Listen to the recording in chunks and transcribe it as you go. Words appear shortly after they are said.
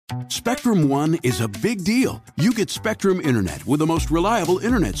Spectrum One is a big deal. You get Spectrum Internet with the most reliable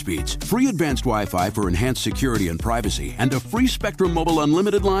internet speeds, free advanced Wi-Fi for enhanced security and privacy, and a free Spectrum Mobile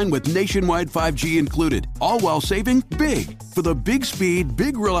Unlimited line with nationwide 5G included, all while saving big. For the big speed,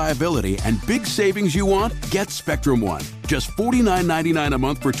 big reliability, and big savings you want, get Spectrum One. Just $49.99 a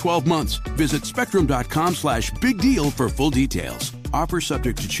month for 12 months. Visit spectrum.com/big deal for full details. Offer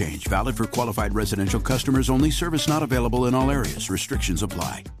subject to change. Valid for qualified residential customers only. Service not available in all areas. Restrictions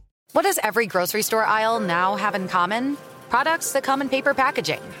apply. What does every grocery store aisle now have in common? Products that come in paper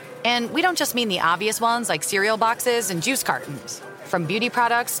packaging. And we don't just mean the obvious ones like cereal boxes and juice cartons. From beauty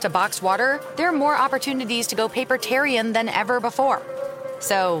products to boxed water, there are more opportunities to go papertarian than ever before.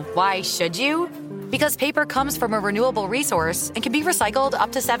 So why should you? Because paper comes from a renewable resource and can be recycled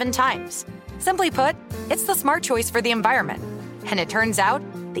up to 7 times. Simply put, it's the smart choice for the environment. And it turns out,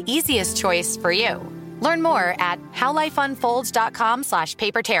 the easiest choice for you. Learn more at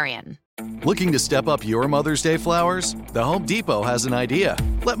howlifeunfolds.com/papertarian. Looking to step up your Mother's Day flowers? The Home Depot has an idea.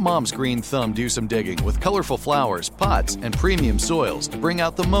 Let Mom's green thumb do some digging with colorful flowers, pots, and premium soils to bring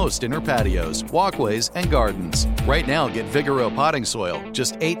out the most in her patios, walkways, and gardens. Right now, get Vigoro potting soil,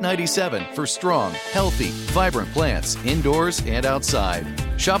 just $8.97 for strong, healthy, vibrant plants indoors and outside.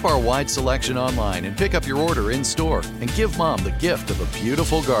 Shop our wide selection online and pick up your order in-store and give Mom the gift of a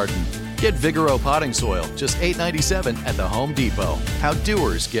beautiful garden. Get Vigoro potting soil, just $8.97 at the Home Depot. How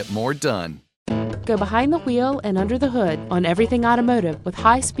doers get more done. Go behind the wheel and under the hood on everything automotive with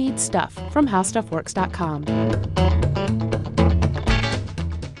high-speed stuff from HowStuffWorks.com.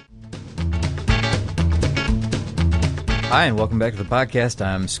 Hi, and welcome back to the podcast.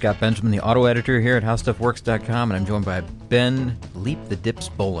 I'm Scott Benjamin, the auto editor here at HowStuffWorks.com, and I'm joined by Ben Leap the Dips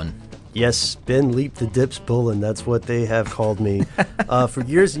Bolin. Yes, Ben Leap the Dips Bolin. That's what they have called me for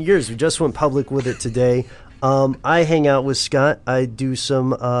years and years. We just went public with it today. I hang out with Scott. I do some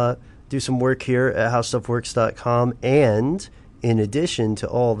work here at HowStuffWorks.com, and in addition to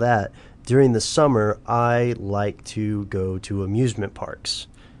all that, during the summer, I like to go to amusement parks.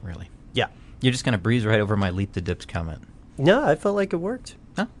 Really? Yeah. You're just going to breeze right over my Leap the Dips comment. No, I felt like it worked.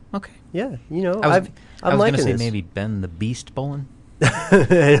 Oh, okay. Yeah, you know, I was going to say this. maybe Ben the Beast Bolin.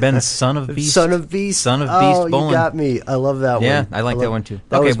 Ben Son of Beast. Son of Beast. Son of Beast Bolin. You got me. I love that one. Yeah, I like that one too.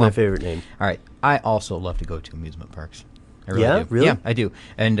 That was my favorite name. All right. I also love to go to amusement parks. I really Yeah? do. Really? Yeah, I do.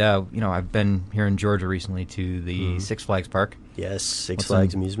 And, I've been here in Georgia recently to the Six Flags Park. Yes, Six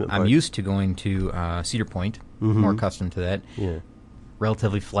Flags amusement park. I'm used to going to Cedar Point, more accustomed to that. Yeah.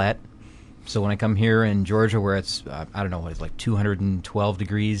 Relatively flat. So when I come here in Georgia where it's, it's like 212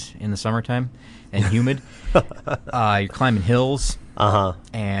 degrees in the summertime and humid, you're climbing hills. Uh-huh.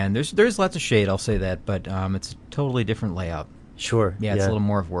 And there's lots of shade, I'll say that, but it's a totally different layout. Sure. Yeah, it's a little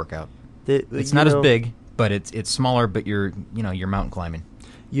more of a workout. It's you not know, as big, but it's smaller, but you're mountain climbing.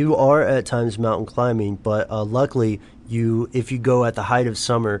 You are at times mountain climbing, but luckily if you go at the height of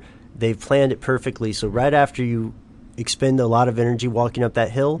summer, they've planned it perfectly. So right after you expend a lot of energy walking up that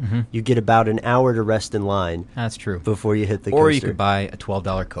hill, you get about an hour to rest in line. That's true. Before you hit the coaster. Or you could buy a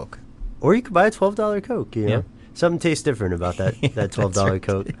 $12 Coke. Or you could buy a $12 Coke, you know. Yeah. Something tastes different about that $12 right.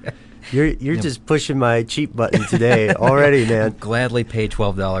 Coke. You're just pushing my cheap button today already, man. Gladly pay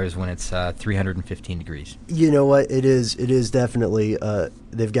 $12 when it's 315 degrees. You know what? It is definitely,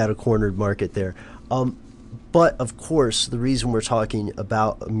 they've got a cornered market there. But, of course, the reason we're talking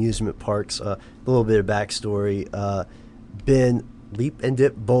about amusement parks, a little bit of backstory. Ben Leap and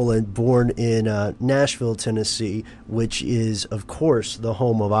Dip Bolin, born in Nashville, Tennessee, which is, of course, the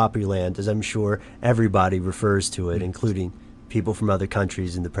home of Opryland, as I'm sure everybody refers to it, including people from other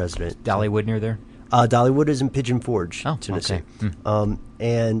countries and the president. Dollywood near there? Dollywood is in Pigeon Forge, Tennessee. Okay.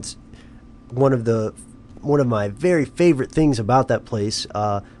 And one of my very favorite things about that place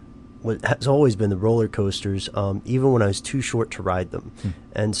has always been the roller coasters, even when I was too short to ride them.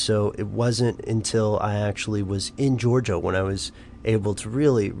 And so it wasn't until I actually was in Georgia when I was able to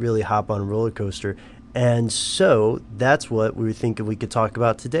really, really hop on a roller coaster. And so that's what we were thinking we could talk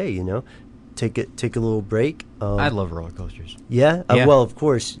about today, you know. Take a little break. I love roller coasters. Yeah? Yeah. Well, of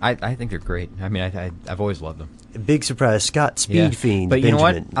course. I think they're great. I mean, I've always loved them. Big surprise. Scott, speed fiend. But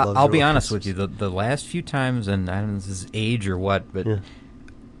Benjamin, you know what? I'll be honest coasters. with you. The last few times, and I don't know if this is age or what, but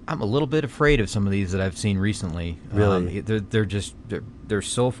I'm a little bit afraid of some of these that I've seen recently. Really? They're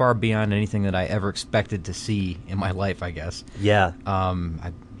so far beyond anything that I ever expected to see in my life, I guess. Yeah.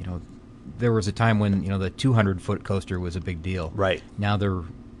 There was a time when, the 200-foot coaster was a big deal. Right. Now they're,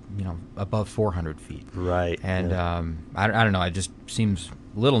 above 400 feet. Right. And I don't know. It just seems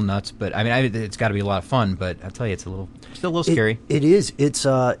little nuts, but I mean, it's got to be a lot of fun. But I'll tell you, it's still a little scary. It is. It's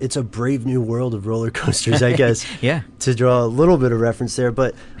a brave new world of roller coasters, I guess. Yeah. To draw a little bit of reference there,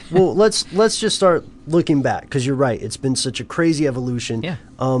 but well, let's just start looking back, because you're right. It's been such a crazy evolution. Yeah.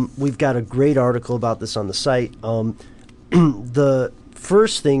 We've got a great article about this on the site. The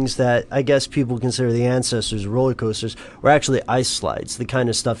first things that I guess people consider the ancestors of roller coasters were actually ice slides, the kind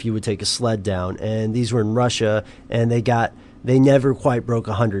of stuff you would take a sled down. And these were in Russia, and they never quite broke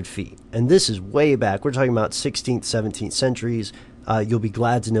 100 feet. And this is way back. We're talking about 16th, 17th centuries. You'll be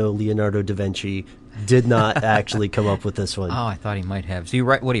glad to know Leonardo da Vinci did not actually come up with this one. Oh, I thought he might have. So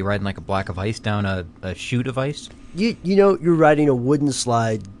what are you riding, like a block of ice down a chute of ice? You know, you're riding a wooden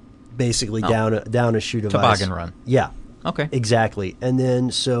slide basically down a chute of ice. Toboggan run. Yeah. Okay. Exactly. And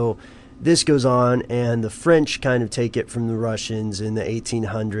then so this goes on, and the French kind of take it from the Russians in the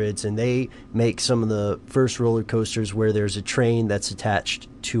 1800s, and they make some of the first roller coasters where there's a train that's attached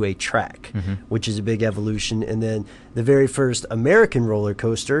to a track, which is a big evolution. And then the very first American roller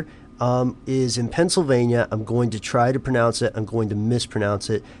coaster is in Pennsylvania. I'm going to try to pronounce it. I'm going to mispronounce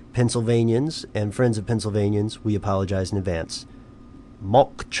it. Pennsylvanians and friends of Pennsylvanians, we apologize in advance.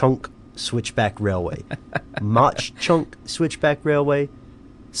 Mauch Chunk Switchback Railway. Mauch Chunk Switchback Railway.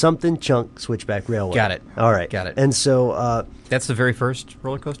 Something Chunk Switchback Railway. Got it. All right. Got it. And so that's the very first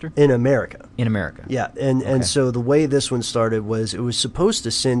roller coaster? In America. In America. Yeah. And so the way this one started was it was supposed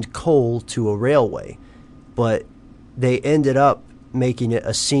to send coal to a railway, but they ended up making it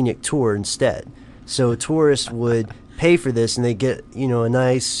a scenic tour instead. So tourists would pay for this, and they get, a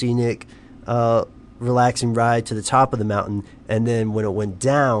nice scenic relaxing ride to the top of the mountain, and then when it went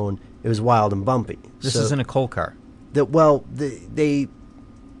down, it was wild and bumpy. This isn't a coal car. They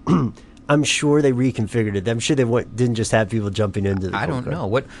I'm sure they reconfigured it. I'm sure they didn't just have people jumping into the I coal don't car. know.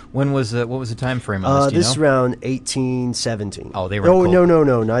 What was the time frame on this? This is around 1817. Oh, they were. No,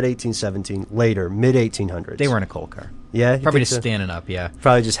 not 1817. Later, mid 1800s. They were in a coal car. Yeah, probably just standing up. Yeah,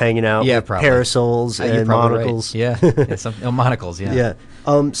 probably just hanging out. Yeah, with probably parasols and monocles. Right. Yeah, monocles. Yeah.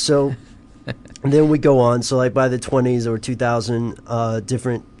 Yeah. So then we go on. So like by the 20s or 2000,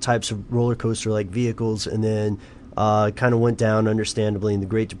 different types of roller coaster like vehicles, and then kind of went down, understandably, in the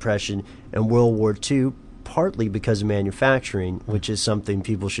Great Depression and World War II, partly because of manufacturing, which is something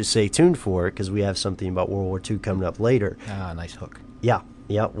people should stay tuned for, because we have something about World War II coming up later. Ah, nice hook. Yeah.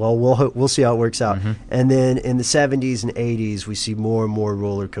 Well, we'll see how it works out. And then in the 70s and 80s, we see more and more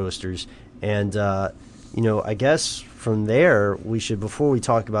roller coasters. And, I guess from there, we should, before we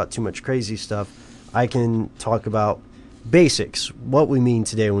talk about too much crazy stuff, I can talk about basics, what we mean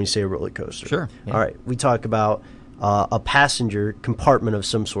today when we say a roller coaster. Sure. Yeah. All right. We talk about a passenger compartment of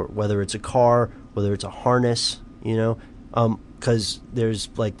some sort, whether it's a car, whether it's a harness, because there's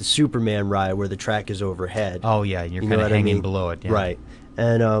like the Superman ride where the track is overhead. Oh, yeah, and you're kind of hanging below it. Yeah. Right.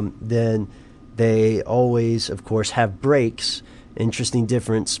 And then they always, of course, have brakes. Interesting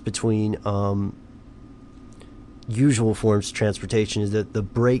difference between usual forms of transportation is that the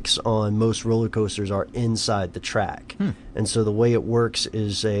brakes on most roller coasters are inside the track. And so the way it works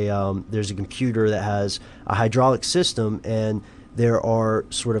is there's a computer that has a hydraulic system, and there are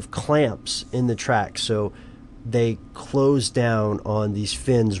sort of clamps in the track. So they close down on these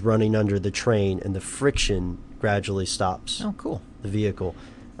fins running under the train, and the friction gradually stops. Oh, cool. The vehicle.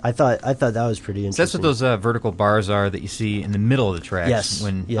 I thought that was pretty interesting. So that's what those vertical bars are that you see in the middle of the tracks. Yes.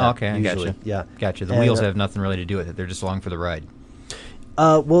 Okay, I usually. gotcha. Yeah. Gotcha. The wheels have nothing really to do with it. They're just along for the ride.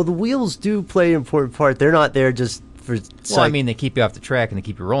 Well, the wheels do play an important part. They're not there just for... Well, I mean, they keep you off the track and they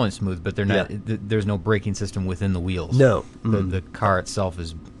keep you rolling smooth, but they're not. There's no braking system within the wheels. No. The car itself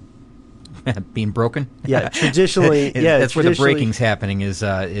is being broken. Yeah, traditionally... that's where the braking's happening is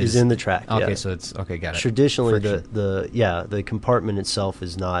in the track. Okay, yeah. so it's... Okay, got it. Traditionally, the compartment itself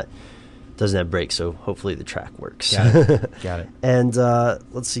doesn't have brakes, so hopefully the track works. Got it. And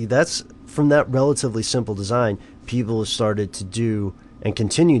let's see, that's from that relatively simple design, people have started to do and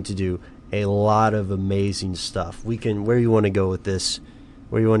continue to do a lot of amazing stuff. Where do you want to go with this?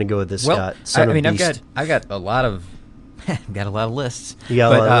 Well, Scott? I've got a lot of got a lot of lists. You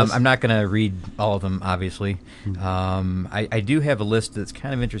got a lot of lists? I'm not going to read all of them, obviously. I do have a list that's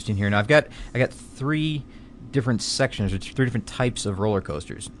kind of interesting here. Now I got 3 different sections, or 3 different types of roller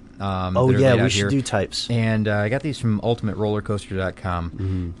coasters. We should do types. And I got these from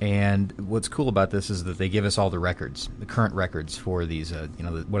UltimateRollerCoaster.com. And what's cool about this is that they give us all the records, the current records for these.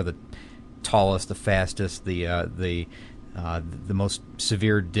 What are the tallest, the fastest, the most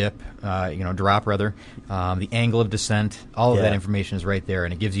severe dip, drop rather, the angle of descent. All of that information is right there,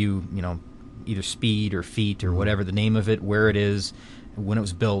 and it gives you, either speed or feet or whatever the name of it, where it is, when it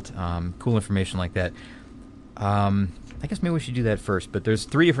was built. Cool information like that. I guess maybe we should do that first. But there's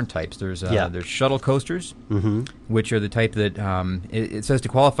 3 different types. There's shuttle coasters, which are the type that it says to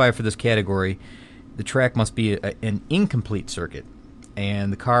qualify for this category, the track must be an incomplete circuit,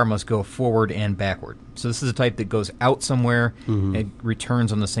 and the car must go forward and backward. So this is a type that goes out somewhere and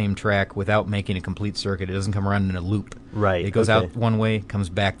returns on the same track without making a complete circuit. It doesn't come around in a loop. Right. It goes out one way, comes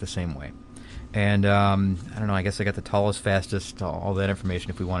back the same way. And I don't know. I guess I got the tallest, fastest, all that information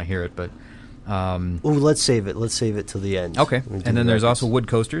if we want to hear it. But let's save it. Let's save it till the end. Okay. And then there's also wood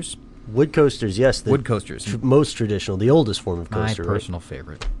coasters. Wood coasters, yes. Wood coasters. Most traditional, the oldest form of coaster. My personal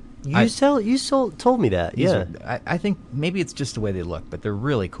favorite. You told me that. Yeah. I think maybe it's just the way they look, but they're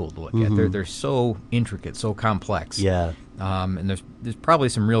really cool to look at. They're so intricate, so complex. Yeah. And there's probably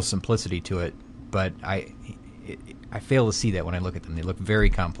some real simplicity to it, but I fail to see that when I look at them. They look very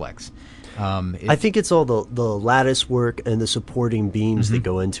complex. I think it's all the lattice work and the supporting beams that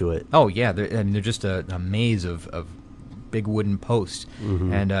go into it. Oh yeah, they're just a maze of big wooden posts,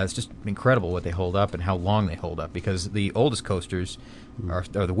 and it's just incredible what they hold up and how long they hold up. Because the oldest coasters are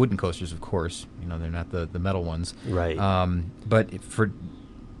the wooden coasters, of course. They're not the metal ones, right? But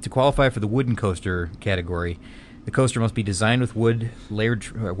to qualify for the wooden coaster category, the coaster must be designed with wood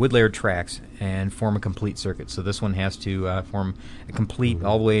layered tracks and form a complete circuit. So this one has to form a complete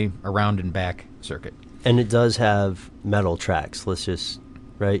all the way around and back circuit. And it does have metal tracks. Let's just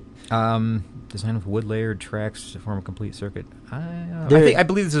Designed with wood layered tracks to form a complete circuit. I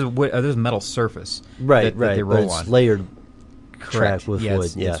believe this is there's a metal surface. Right. That they roll on. Layered. Correct. Track with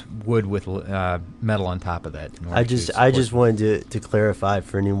wood. It's wood with metal on top of that. I just wanted to clarify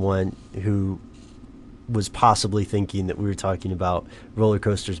for anyone who was possibly thinking that we were talking about roller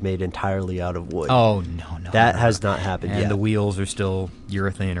coasters made entirely out of wood. Oh, no. That has not happened yet. And the wheels are still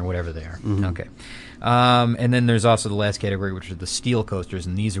urethane or whatever they are. Okay. And then there's also the last category, which are the steel coasters,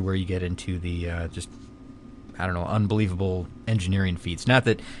 and these are where you get into the unbelievable engineering feats. Not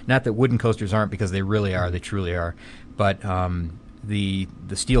that wooden coasters aren't, because they really are. They truly are. But the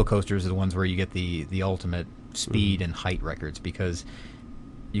steel coasters are the ones where you get the ultimate speed and height records, because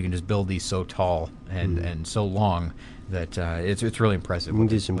you can just build these so tall and so long that it's really impressive. We can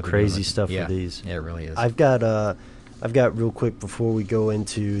do some crazy stuff with these. Yeah, it really is. I've got real quick before we go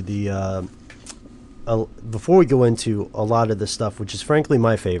into a lot of the stuff, which is frankly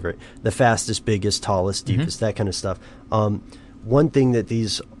my favorite, the fastest, biggest, tallest, deepest, that kind of stuff. One thing that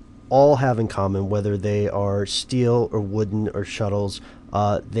these all have in common, whether they are steel or wooden or shuttles,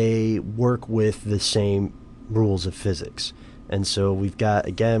 they work with the same rules of physics. And so we've got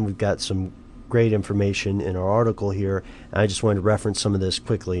some great information in our article here, and I just wanted to reference some of this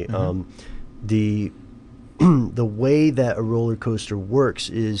quickly. The way that a roller coaster works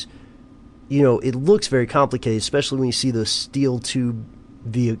is, it looks very complicated, especially when you see those steel tube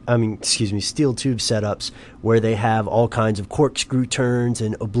setups where they have all kinds of corkscrew turns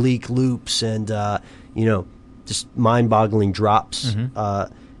and oblique loops and just mind-boggling drops.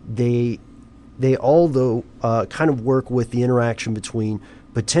 They all, though, kind of work with the interaction between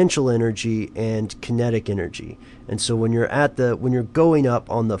potential energy and kinetic energy. And so when you're going up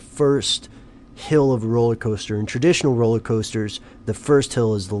on the first hill of a roller coaster, in traditional roller coasters, the first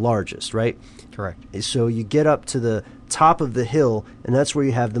hill is the largest, right? Correct. So you get up to the top of the hill, and that's where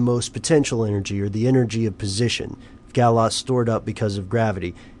you have the most potential energy, or the energy of position. You've got a lot stored up because of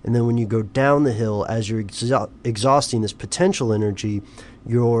gravity. And then when you go down the hill, as you're exhausting this potential energy,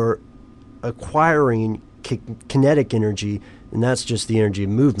 you're acquiring kinetic energy, and that's just the energy of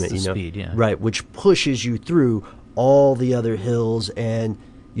movement. It's the speed, yeah. Right, which pushes you through all the other hills and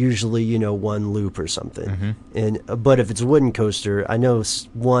usually one loop or something. But if it's a wooden coaster, I know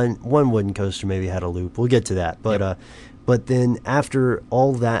one wooden coaster maybe had a loop. We'll get to that. But but then after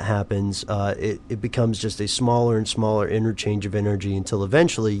all that happens, it becomes just a smaller and smaller interchange of energy until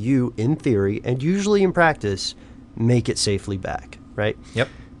eventually you, in theory and usually in practice, make it safely back. Right? Yep.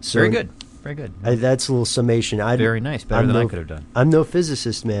 So, very good. Very good. That's a little summation. Very nice. Better than I could have done. I'm no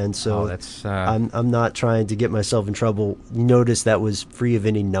physicist, man, so I'm not trying to get myself in trouble. Notice that was free of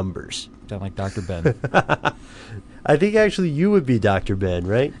any numbers. Sound like Dr. Ben. I think actually you would be Dr. Ben,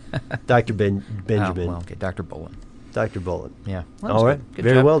 right? Dr. Benjamin. Oh, well, okay, Dr. Bullen. Dr. Bullen. Yeah. Well, all right. Good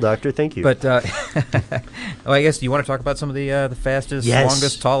Very job. well, Doctor. Thank you. But I guess, do you want to talk about some of the fastest,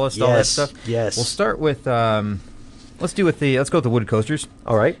 longest, tallest, all that stuff? Yes. We'll start with let's go with the wood coasters.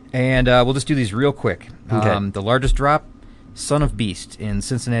 All right. And we'll just do these real quick. Okay. The largest drop, Son of Beast in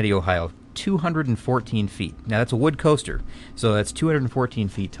Cincinnati, Ohio, 214 feet. Now, that's a wood coaster, so that's 214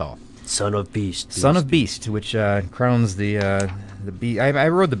 feet tall. Son of Beast. Son of Beast, which crowns the Beast. I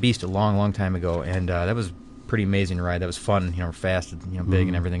rode the Beast a long, long time ago, and that was pretty amazing ride. That was fun, fast, big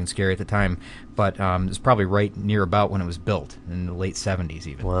and everything, and scary at the time. But it was probably right near about when it was built, in the late 70s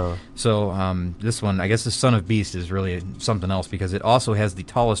even. Wow. So this one, I guess the Son of Beast is really something else because it also has the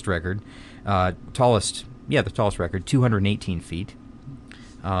tallest record. The tallest record, 218 feet.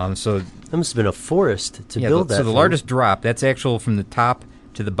 So that must have been a forest to build that. So the thing. largest drop, that's actual from the top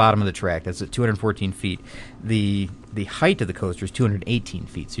to the bottom of the track. That's at 214 feet. The height of the coaster is 218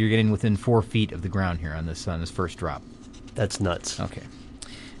 feet. So you're getting within 4 feet of the ground here on this first drop. That's nuts. Okay.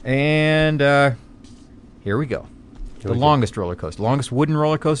 And here we go. The longest roller coaster, longest wooden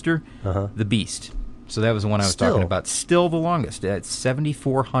roller coaster, the Beast. So that was the one I was talking about. Still the longest at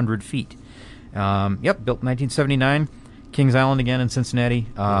 7,400 feet. Built in 1979. Kings Island again in Cincinnati.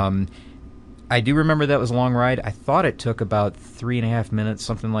 I do remember that was a long ride. I thought it took about 3.5 minutes,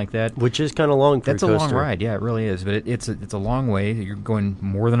 something like that. Which is kind of long for That's a coaster. a long ride, yeah, it really is. But it's a long way. You're going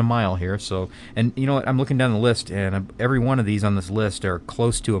more than a mile here. So, and you know what? I'm looking down the list, and every one of these on this list are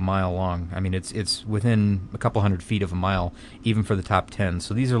close to a mile long. I mean, it's within a couple hundred feet of a mile, even for the top 10.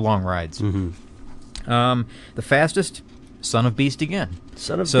 So these are long rides. The fastest, Son of Beast again.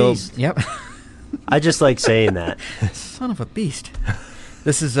 Son of Beast. Yep. I just like saying that. Son of a beast.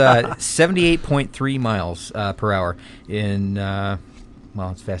 This is 78.3 miles per hour in,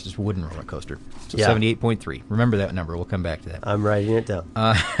 it's fastest wooden roller coaster. So 78.3. Remember that number. We'll come back to that. I'm writing it down.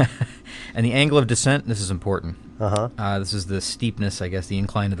 And the angle of descent, this is important. This is the steepness, I guess, the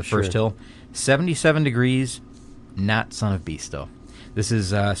incline of the first hill. 77 degrees, not Son of Beast, though. This is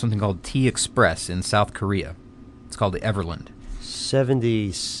something called T-Express in South Korea. It's called the Everland.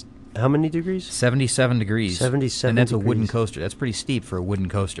 70... How many degrees? 77 degrees. 77 And that's degrees. a wooden coaster. That's pretty steep for a wooden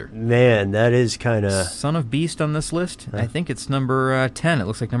coaster. Man, that is kind of... Son of Beast on this list, I think it's number 10. It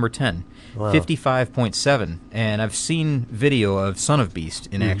looks like number 10. Wow. 55.7. And I've seen video of Son of Beast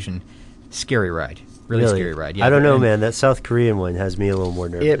in action. Scary ride. Really scary ride. Yeah, I don't know, man. That South Korean one has me a little more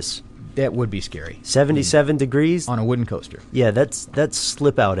nervous. That would be scary. 77 degrees? On a wooden coaster. Yeah, that's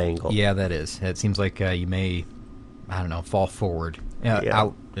slip-out angle. Yeah, that is. It seems like you may, fall forward.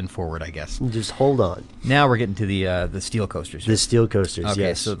 Out and forward, I guess. Just hold on. Now we're getting to the steel coasters. The steel coasters, okay,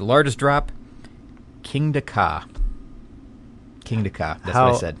 yes. So the largest drop, King Dakar. King Dakar, that's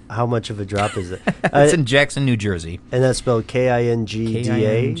what I said. How much of a drop is it? It's in Jackson, New Jersey. And that's spelled K-I-N-G-D-A?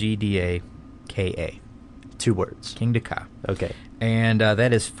 K-I-N-G-D-A-K-A. 2 words. King Dakar. Okay. And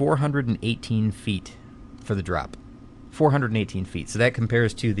that is 418 feet for the drop. 418 feet. So that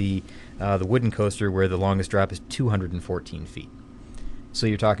compares to the wooden coaster where the longest drop is 214 feet. So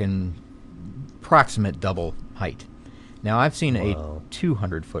you're talking approximate double height. Now I've seen a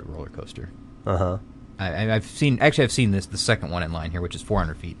 200-foot roller coaster. I've seen this, the second one in line here, which is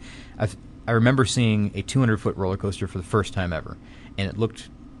 400 feet. I remember seeing a 200-foot roller coaster for the first time ever, and it looked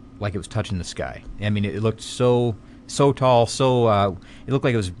like it was touching the sky. I mean, it looked so tall, it looked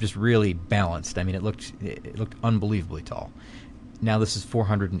like it was just really balanced. I mean, it looked unbelievably tall. Now this is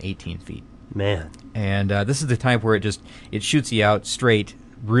 418 feet. Man. And this is the type where it shoots you out straight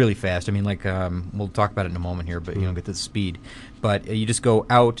really fast. I mean, like, we'll talk about it in a moment here, but you don't get the speed. But you just go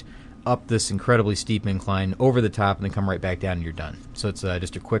out, up this incredibly steep incline, over the top, and then come right back down, and you're done. So it's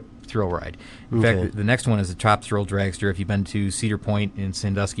just a quick thrill ride. In fact, the next one is the Top Thrill Dragster. If you've been to Cedar Point in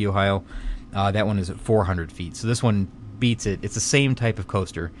Sandusky, Ohio, that one is at 400 feet. So this one beats it. It's the same type of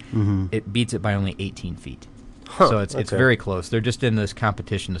coaster. It beats it by only 18 feet. So it's very close. They're just in this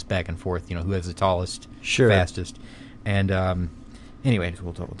competition, this back and forth, who has the tallest, fastest. And anyway,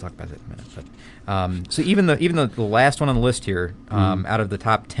 we'll talk about that in a minute. But so even the last one on the list here, out of the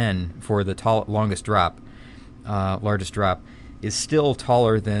top 10 for the longest drop, largest drop, is still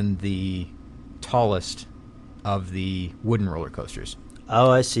taller than the tallest of the wooden roller coasters. Oh,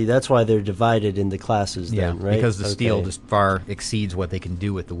 I see. That's why they're divided into classes then, right? Because the steel just far exceeds what they can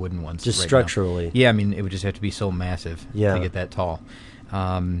do with the wooden ones. Just right structurally. Now. Yeah, I mean, it would just have to be so massive to get that tall.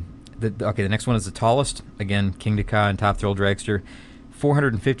 The next one is the tallest. Again, King Dakar and Top Thrill Dragster.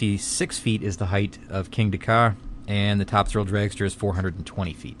 456 feet is the height of King Dakar, and the Top Thrill Dragster is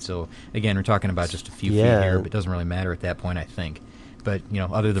 420 feet. So, again, we're talking about just a few feet here, but it doesn't really matter at that point, I think. But,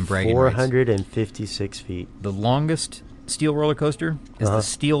 other than bragging 456 feet. The longest steel roller coaster is the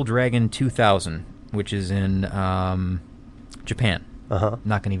Steel Dragon 2000, which is in Japan. Not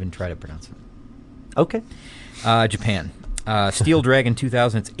going to even try to pronounce it. Okay. Japan. Steel Dragon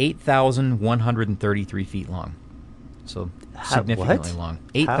 2000, it's 8,133 feet long. So significantly long.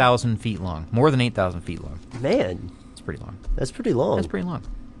 8,000 feet long. More than 8,000 feet long. Man. It's pretty long. That's pretty long. That's pretty long.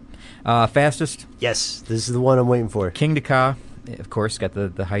 Fastest? Yes, this is the one I'm waiting for. King Dakar. Of course, got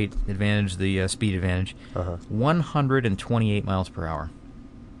the height advantage, the speed advantage. 128 miles per hour.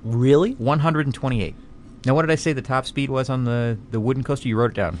 Really? 128. Now, what did I say the top speed was on the wooden coaster? You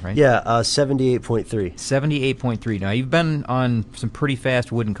wrote it down, right? Yeah, 78.3. 78.3. Now, you've been on some pretty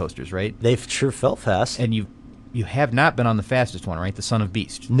fast wooden coasters, right? They've sure felt fast. And you have not been on the fastest one, right? The Son of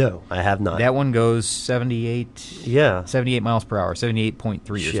Beast. No, I have not. That one goes 78 miles per hour, 78.3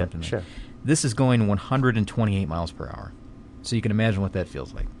 or something. Sure. This is going 128 miles per hour. So you can imagine what that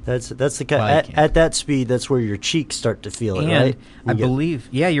feels like. That's the kind at that speed. That's where your cheeks start to feel it, and right? I believe,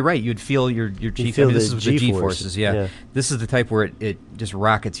 yeah, you're right. You'd feel your cheeks. Feel this is with the G-forces. G-forces. Yeah, this is the type where it just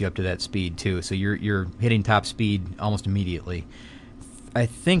rockets you up to that speed too. So you're hitting top speed almost immediately. I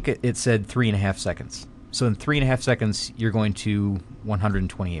think it said 3.5 seconds. So in 3.5 seconds, you're going to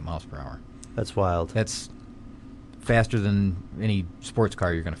 128 miles per hour. That's wild. That's faster than any sports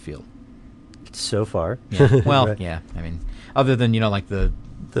car you're going to feel. So far. Yeah. Well, right. Yeah. I mean, other than, like the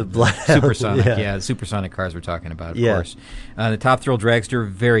supersonic, the supersonic cars we're talking about, of course. The Top Thrill Dragster,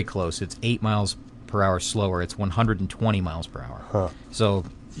 very close. It's 8 miles per hour slower. It's 120 miles per hour. Huh. So,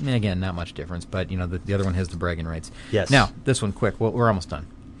 again, not much difference, but, the other one has the bragging rights. Yes. Now, this one, quick. We're almost done.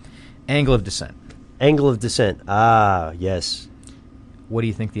 Angle of descent. Angle of descent. Ah, yes. What do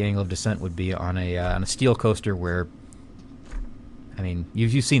you think the angle of descent would be on a steel coaster where, I mean,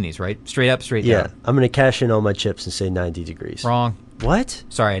 you've seen these, right? Straight up, straight down. Yeah, I'm going to cash in all my chips and say 90 degrees. Wrong. What?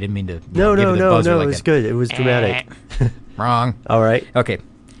 Sorry, I didn't mean to give No, you the buzzer like it was good. It was dramatic. Wrong. All right. Okay.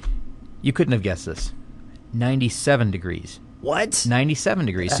 You couldn't have guessed this. 97 degrees. What? 97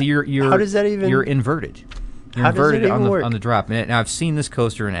 degrees. So you're how does that even... You're inverted. You're how does it even work? On the drop. Now, I've seen this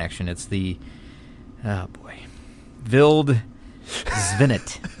coaster in action. It's the... Oh, boy. Vild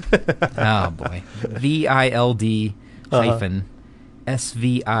Svinet. Oh, boy. VILD hyphen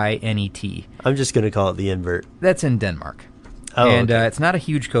SVINET. I'm just going to call it the invert. That's in Denmark. Oh, and okay. It's not a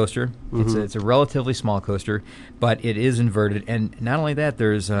huge coaster. Mm-hmm. It's a relatively small coaster, but it is inverted. And not only that,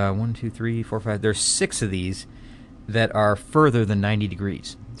 there's 1, 2, 3, 4, 5. There's 6 of these that are further than 90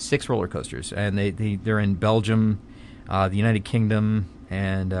 degrees. 6 roller coasters, and they're in Belgium, the United Kingdom,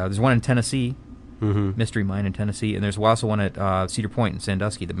 and there's one in Tennessee, Mystery Mine in Tennessee, and there's also one at Cedar Point in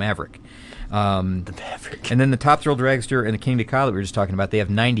Sandusky, the Maverick. The Maverick. And then the Top Thrill Dragster and the King of Kyle that we were just talking about, they have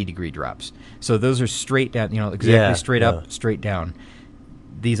 90-degree drops. So those are straight down, exactly straight up, straight down.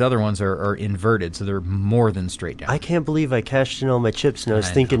 These other ones are inverted, so they're more than straight down. I can't believe I cashed in all my chips and I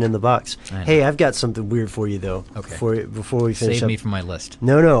was thinking in the box. Hey, I've got something weird for you, though. Okay. Before we finish Save up. me from my list.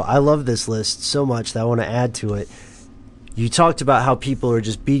 No, I love this list so much that I want to add to it. You talked about how people are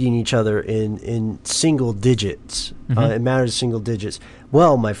just beating each other in single digits. It matters single digits.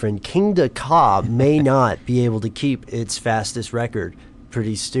 Well, my friend, King of Ka may not be able to keep its fastest record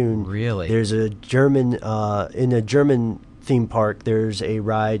pretty soon. Really? There's a German, in a German theme park, there's a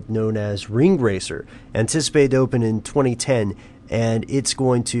ride known as Ring Racer, anticipated to open in 2010, and it's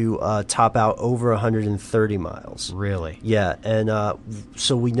going to top out over 130 miles. Really? Yeah, and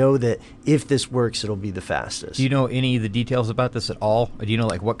so we know that if this works, it'll be the fastest. Do you know any of the details about this at all? Do you know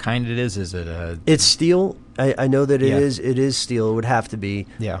what kind it is? Is it a... It's steel. I know that it is. It is steel. It would have to be.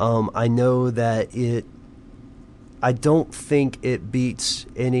 Yeah. I know that it... I don't think it beats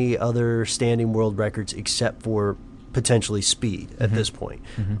any other standing world records except for potentially speed at this point.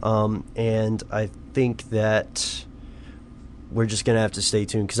 And I think that... we're just going to have to stay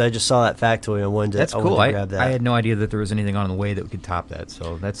tuned because I just saw that factoid and wanted to, that's cool. I wanted to grab that. I had no idea that there was anything on the way that could top that,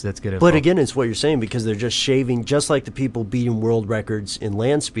 so that's good info. But again, it's what you're saying because they're just shaving, just like the people beating world records in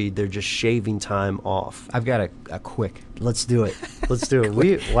land speed, they're just shaving time off. I've got a quick. Let's do it. Let's do it.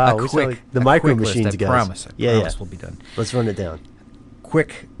 We sound like the Micro Machines guys. I promise we'll be done. Let's run it down.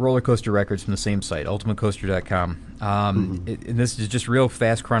 Quick roller coaster records from the same site, ultimatecoaster.com. And this is just real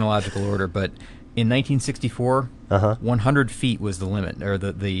fast chronological order, but in 1964, 100 feet was the limit, or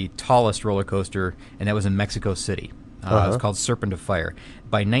the tallest roller coaster, and that was in Mexico City. It was called Serpent of Fire.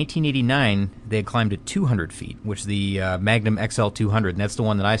 By 1989, they had climbed to 200 feet, which is the Magnum XL 200, and that's the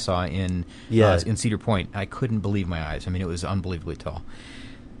one that I saw in Cedar Point. I couldn't believe my eyes. I mean, it was unbelievably tall.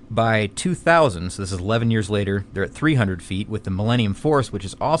 By 2000, so this is 11 years later, they're at 300 feet with the Millennium Force, which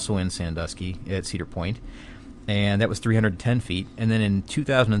is also in Sandusky at Cedar Point, and that was 310 feet. And then in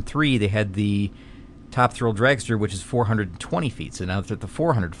 2003, they had the Top Thrill Dragster, which is 420 feet. So now it's at the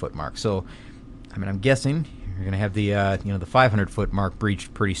 400-foot mark. So, I mean, I'm guessing you're going to have the the 500-foot mark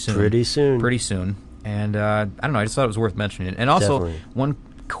breached pretty soon. Pretty soon. And I don't know. I just thought it was worth mentioning. And also, one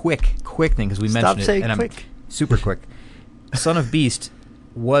quick thing, because we mentioned it, and I'm super quick. Son of Beast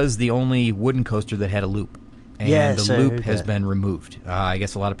was the only wooden coaster that had a loop. And the loop has been removed. I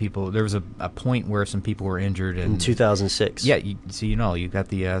guess a lot of people... There was a point where some people were injured. In 2006. Yeah, you got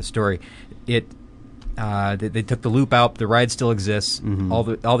the story. They took the loop out. The ride still exists. Mm-hmm.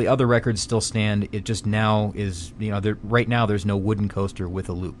 All the other records still stand. It just now is, right now there's no wooden coaster with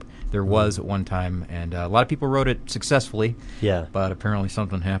a loop. There was at one time, and a lot of people rode it successfully. Yeah. But apparently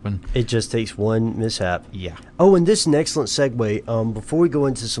something happened. It just takes one mishap. Yeah. Oh, and this is an excellent segue. Before we go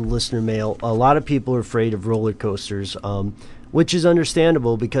into some listener mail, a lot of people are afraid of roller coasters, which is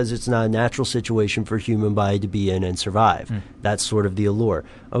understandable because it's not a natural situation for a human body to be in and survive. That's sort of the allure.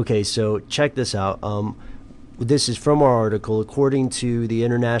 Okay, so check this out. This is from our article. According to the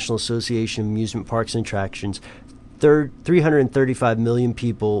International Association of Amusement Parks and Attractions, 335 million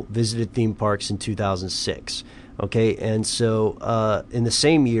people visited theme parks in 2006. Okay, and so in the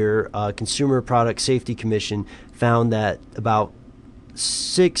same year, Consumer Product Safety Commission found that about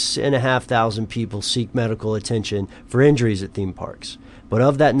 6,500 people seek medical attention for injuries at theme parks. But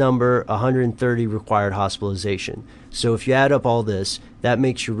of that number, 130 required hospitalization. So if you add up all this, that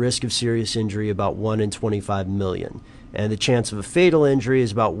makes your risk of serious injury about 1 in 25 million. And the chance of a fatal injury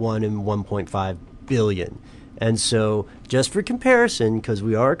is about 1 in 1.5 billion. And so, just for comparison, because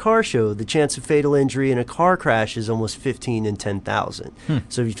we are a car show, the chance of fatal injury in a car crash is almost 15 in 10,000.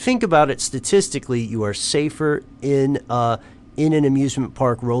 So if you think about it statistically, you are safer in an amusement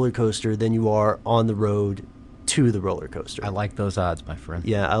park roller coaster than you are on the road to the roller coaster. I like those odds, my friend.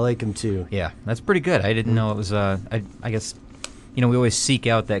 Yeah, I like them too. Yeah, that's pretty good. I didn't know it was. I guess, we always seek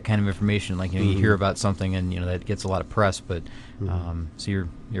out that kind of information. Like, you hear about something and that gets a lot of press, but so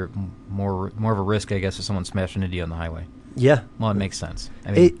you're more of a risk, I guess, if someone smashing into you on the highway. Yeah. Well, it makes sense.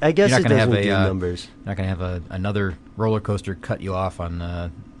 I mean, I guess you're it not going doesn't to have do numbers. You're not going to have another roller coaster cut you off on the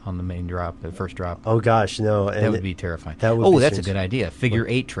main drop, the first drop. Oh gosh, no. And that would be terrifying. That would be that's strange. a good idea. Figure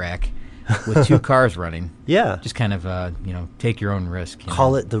 8 track with 2 cars running. Yeah. Just kind of take your own risk.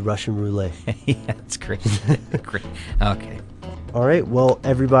 Call it the Russian roulette. Yeah, that's great. Great. Okay. All right. Well,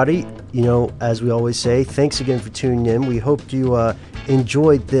 everybody, as we always say, thanks again for tuning in. We hope you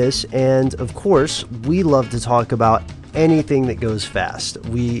enjoyed this. And, of course, we love to talk about anything that goes fast.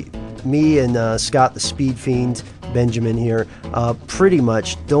 Me and Scott, the Speed Fiend, Benjamin here, pretty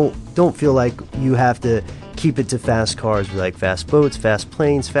much don't feel like you have to keep it to fast cars. We like fast boats, fast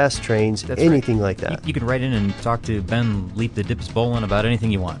planes, fast trains, That's anything right. like that. You can write in and talk to Ben Leap the Dips Bolin about anything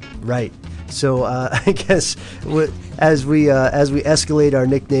you want. Right. So I guess as we escalate our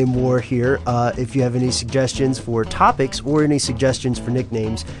nickname war here, if you have any suggestions for topics or any suggestions for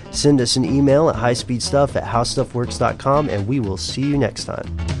nicknames, send us an email at highspeedstuff@howstuffworks.com, and we will see you next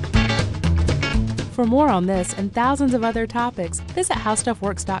time. For more on this and thousands of other topics, visit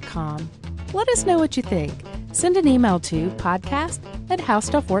howstuffworks.com. Let us know what you think. Send an email to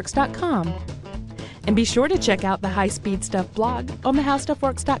podcast@howstuffworks.com. And be sure to check out the High Speed Stuff blog on the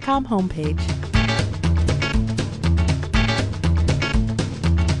howstuffworks.com homepage.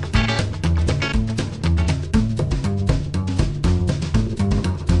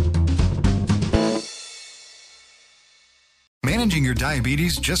 Managing your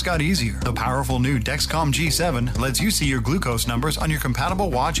diabetes just got easier. The powerful new Dexcom G7 lets you see your glucose numbers on your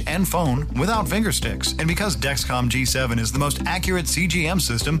compatible watch and phone without finger sticks. And because Dexcom G7 is the most accurate CGM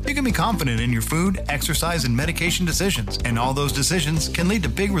system, you can be confident in your food, exercise, and medication decisions. And all those decisions can lead to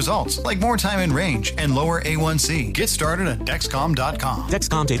big results, like more time in range and lower A1C. Get started at Dexcom.com.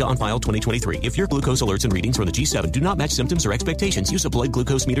 Dexcom data on file 2023. If your glucose alerts and readings from the G7 do not match symptoms or expectations, use a blood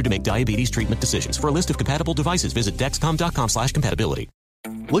glucose meter to make diabetes treatment decisions. For a list of compatible devices, visit Dexcom.com/compatibility.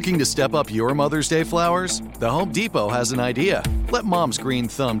 Looking to step up your Mother's Day flowers? The Home Depot has an idea. Let Mom's green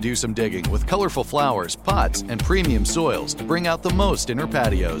thumb do some digging with colorful flowers, pots, and premium soils to bring out the most in her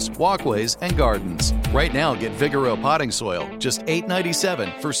patios, walkways, and gardens. Right now, get Vigoro potting soil, just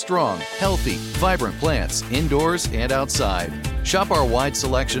 $8.97 for strong, healthy, vibrant plants indoors and outside. Shop our wide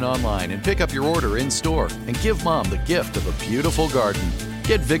selection online and pick up your order in-store and give Mom the gift of a beautiful garden.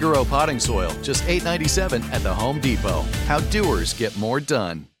 Get Vigoro potting soil, just $8.97 at the Home Depot. How doers get more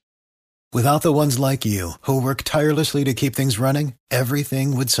done. Without the ones like you, who work tirelessly to keep things running,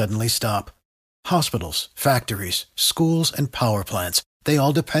 everything would suddenly stop. Hospitals, factories, schools, and power plants, they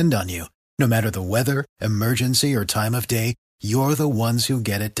all depend on you. No matter the weather, emergency, or time of day, you're the ones who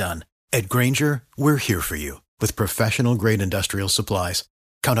get it done. At Grainger, we're here for you with professional-grade industrial supplies.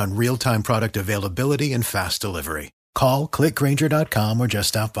 Count on real-time product availability and fast delivery. Call, click Grainger.com, or just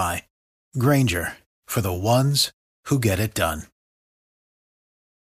stop by. Grainger, for the ones who get it done.